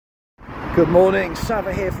Good morning,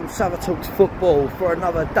 Sava here from Sava Talks Football for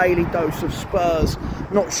another Daily Dose of Spurs.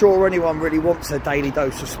 Not sure anyone really wants a Daily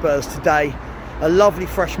Dose of Spurs today. A lovely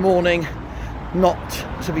fresh morning, not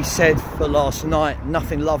to be said for last night.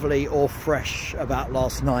 Nothing lovely or fresh about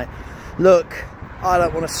last night. Look, I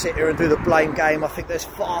don't want to sit here and do the blame game. I think there's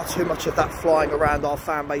far too much of that flying around our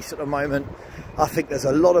fan base at the moment. I think there's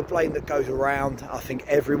a lot of blame that goes around. I think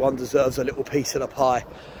everyone deserves a little piece of the pie.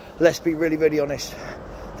 Let's be really honest.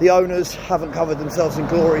 The owners haven't covered themselves in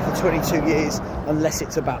glory for 22 years unless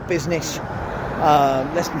it's about business.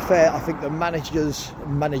 Let's be fair, I think the managers,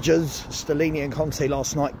 Stellini and Conte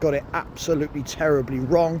last night got it absolutely terribly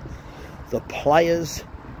wrong. The players,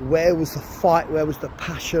 where was the fight? Where was the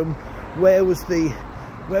passion? Where was the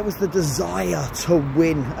desire to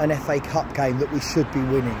win an FA Cup game that we should be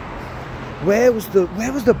winning? Where was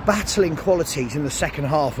the battling qualities in the second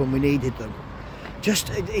half when we needed them? We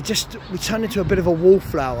turned into a bit of a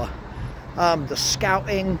wallflower. The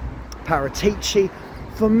scouting, Paratici,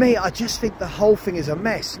 for me, I just think the whole thing is a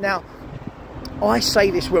mess. Now, I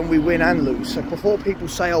say this when we win and lose, so before people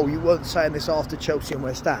say, oh, you weren't saying this after Chelsea and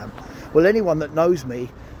West Ham, well, anyone that knows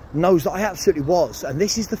me knows that I absolutely was. And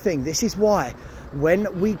this is the thing, this is why when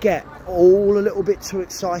we get all a little bit too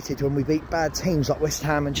excited when we beat bad teams like West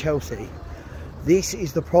Ham and Chelsea, this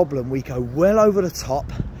is the problem. We go well over the top.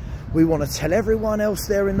 We want to tell everyone else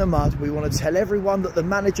they're in the mud. We want to tell everyone that the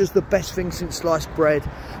manager's the best thing since sliced bread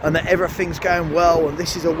and that everything's going well and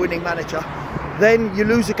this is a winning manager. Then you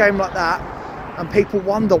lose a game like that and people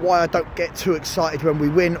wonder why I don't get too excited when we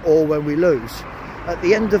win or when we lose. At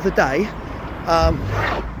the end of the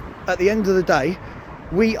day,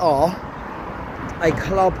 we are a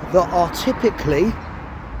club that are typically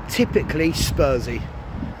Spursy.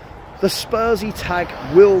 The Spursy tag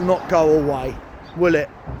will not go away, will it?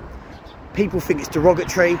 People think it's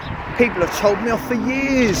derogatory. People have told me off for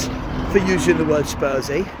years for using the word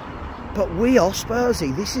Spursy. But we are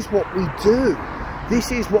Spursy. This is what we do. This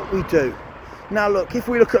is what we do. Now look, if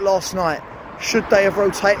we look at last night, should they have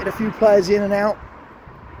rotated a few players in and out?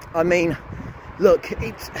 I mean, look,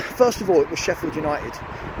 first of all, it was Sheffield United.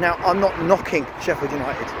 Now, I'm not knocking Sheffield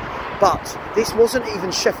United, but this wasn't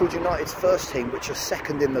even Sheffield United's first team, which is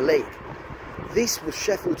second in the league. This was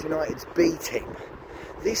Sheffield United's B team.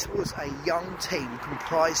 This was a young team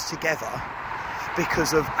comprised together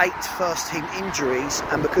because of 8 first-team injuries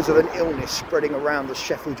and because of an illness spreading around the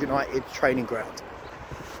Sheffield United training ground.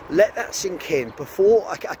 Let that sink in. Before,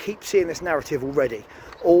 I keep seeing this narrative already.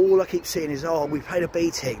 All I keep seeing is, oh, we played a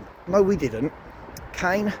B team. No, we didn't.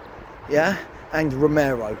 Kane, yeah, and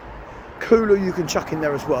Romero. Kulu you can chuck in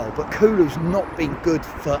there as well, but Kulu's not been good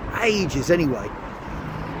for ages anyway.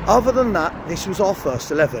 Other than that, this was our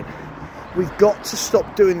first 11. We've got to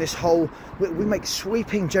stop doing this whole, we make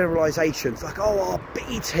sweeping generalisations like, oh, our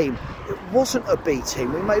B team. It wasn't a B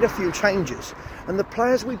team. We made a few changes. And the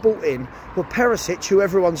players we brought in were Perisic, who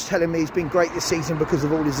everyone's telling me has been great this season because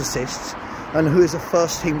of all his assists, and who is a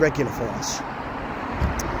first team regular for us.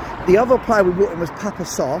 The other player we brought in was Papa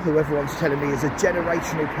Sarr, who everyone's telling me is a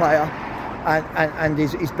generational player and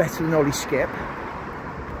is better than Ollie Skip.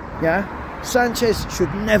 Yeah. Sanchez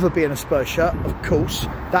should never be in a Spurs shirt, of course.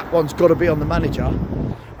 That one's got to be on the manager.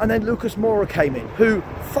 And then Lucas Moura came in, who,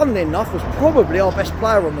 funnily enough, was probably our best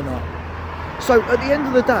player on the night. So at the end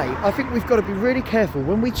of the day, I think we've got to be really careful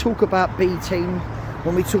when we talk about B team,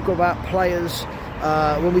 when we talk about players,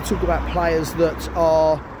 that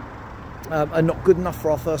are not good enough for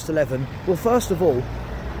our first 11. Well, first of all,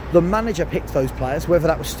 the manager picked those players, whether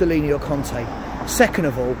that was Stellini or Conte. Second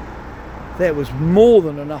of all, there was more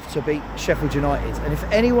than enough to beat Sheffield United. And if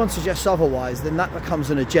anyone suggests otherwise, then that becomes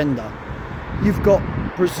an agenda. You've got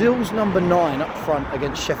Brazil's number 9 up front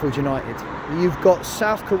against Sheffield United. You've got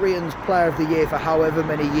South Korean's player of the year for however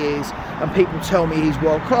many years, and people tell me he's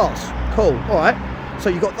world class. Cool, all right. So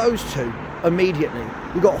you've got those two immediately.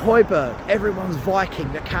 You've got Højbjerg, everyone's Viking,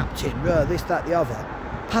 the captain, this, that, the other.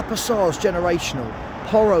 Papa Sarr's generational.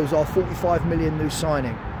 Porro's our 45 million new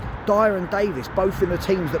signing. Dyer and Davis, both in the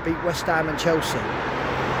teams that beat West Ham and Chelsea.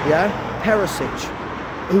 Yeah, Perisic,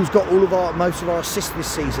 who's got most of our assists this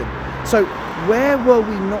season. So where were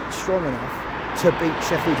we not strong enough to beat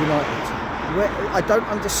Sheffield United? I don't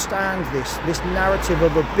understand this narrative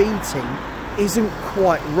of a B team isn't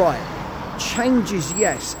quite right. Changes,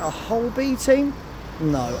 yes. A whole B team?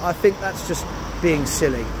 No, I think that's just being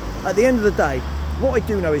silly. At the end of the day, what I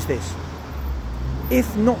do know is this.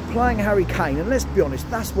 If not playing Harry Kane, and let's be honest,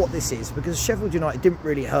 that's what this is, because Sheffield United didn't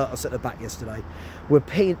really hurt us at the back yesterday. We're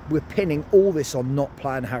pinning all this on not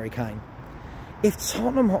playing Harry Kane. If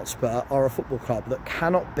Tottenham Hotspur are a football club that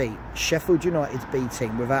cannot beat Sheffield United's B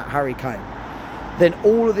team without Harry Kane, then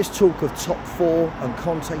all of this talk of top 4 and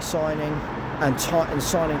Conte signing and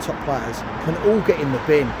signing top players can all get in the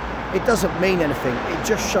bin. It doesn't mean anything. It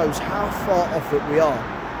just shows how far off it we are.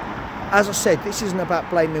 As I said, this isn't about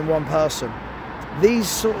blaming one person. These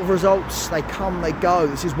sort of results, they come, they go.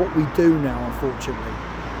 This is what we do now, unfortunately.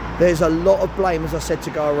 There's a lot of blame, as I said, to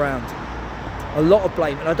go around. A lot of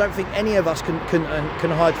blame, and I don't think any of us can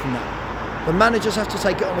hide from that. The managers have to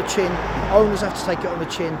take it on the chin. The owners have to take it on the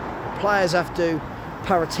chin. The players have to.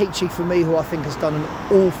 Paratici, for me, who I think has done an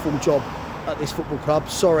awful job at this football club.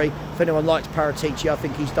 Sorry if anyone likes Paratici. I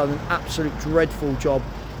think he's done an absolute dreadful job.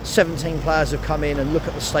 17 players have come in, and look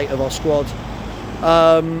at the state of our squad.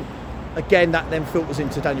 Again, that then filters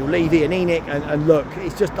into Daniel Levy and ENIC, and look,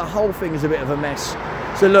 it's just, the whole thing is a bit of a mess.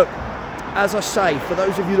 So look, as I say, for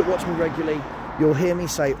those of you that watch me regularly, you'll hear me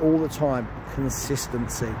say all the time,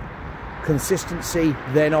 consistency. Consistency,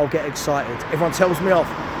 then I'll get excited. Everyone tells me off,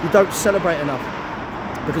 you don't celebrate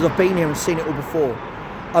enough, because I've been here and seen it all before.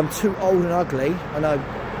 I'm too old and ugly, I know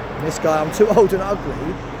this guy, I'm too old and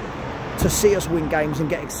ugly to see us win games and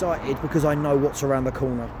get excited, because I know what's around the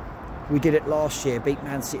corner. We did it last year, beat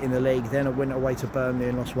Man City in the league, then I went away to Burnley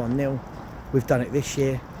and lost 1-0. We've done it this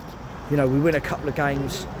year. You know, we win a couple of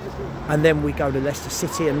games, and then we go to Leicester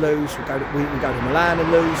City and lose. We go to Milan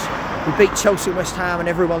and lose. We beat Chelsea and West Ham and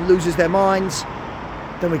everyone loses their minds.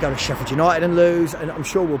 Then we go to Sheffield United and lose, and I'm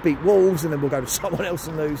sure we'll beat Wolves, and then we'll go to someone else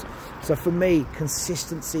and lose. So for me,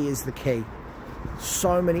 consistency is the key.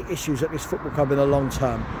 So many issues at this football club in the long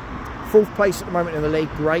term. 4th place at the moment in the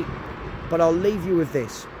league, great. But I'll leave you with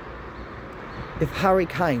this. If Harry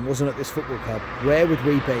Kane wasn't at this football club, where would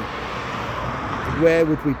we be? Where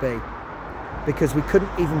would we be? Because we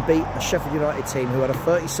couldn't even beat a Sheffield United team who had a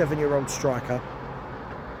 37-year-old striker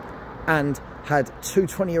and had 2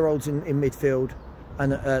 20-year-olds in midfield,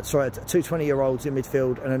 and 2 20-year-olds in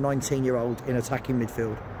midfield and a 19-year-old in attacking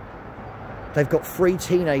midfield. They've got 3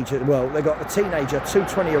 teenagers. Well, they've got a teenager, 2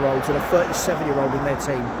 20-year-olds, and a 37-year-old in their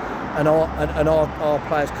team, and our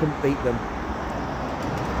players couldn't beat them.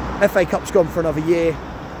 FA Cup's gone for another year.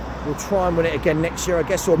 We'll try and win it again next year, I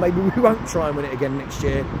guess, or maybe we won't try and win it again next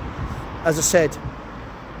year. As I said,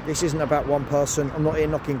 this isn't about one person. I'm not here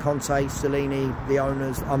knocking Conte, Stellini, the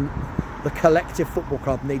owners. The collective football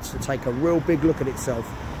club needs to take a real big look at itself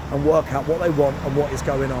and work out what they want and what is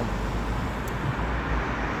going on.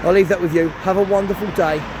 I'll leave that with you. Have a wonderful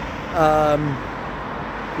day.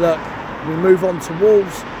 Look, we move on to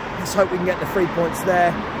Wolves. Let's hope we can get the 3 points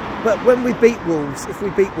there. But when we beat Wolves, if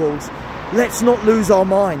we beat Wolves, let's not lose our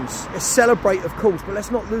minds. Let's celebrate, of course, but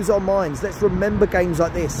let's not lose our minds. Let's remember games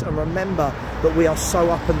like this and remember that we are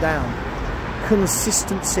so up and down.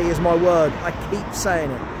 Consistency is my word. I keep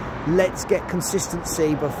saying it. Let's get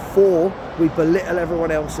consistency before we belittle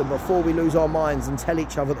everyone else and before we lose our minds and tell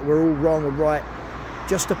each other that we're all wrong and right.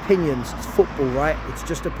 Just opinions. It's football, right? It's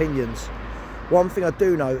just opinions. One thing I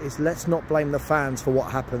do know is let's not blame the fans for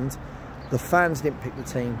what happened. The fans didn't pick the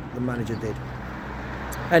team, the manager did.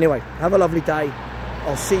 Anyway, have a lovely day.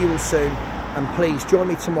 I'll see you all soon. And please join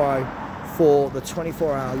me tomorrow for the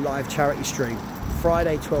 24-hour live charity stream.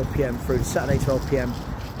 Friday 12 PM through Saturday 12 PM.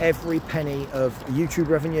 Every penny of YouTube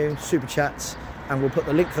revenue, super chats, and we'll put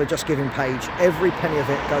the link for the Just Giving page. Every penny of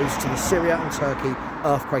it goes to the Syria and Turkey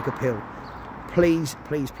earthquake appeal. Please,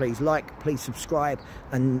 please, please like, please subscribe,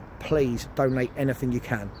 and please donate anything you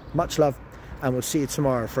can. Much love. And we'll see you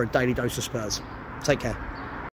tomorrow for a Daily Dose of Spurs. Take care.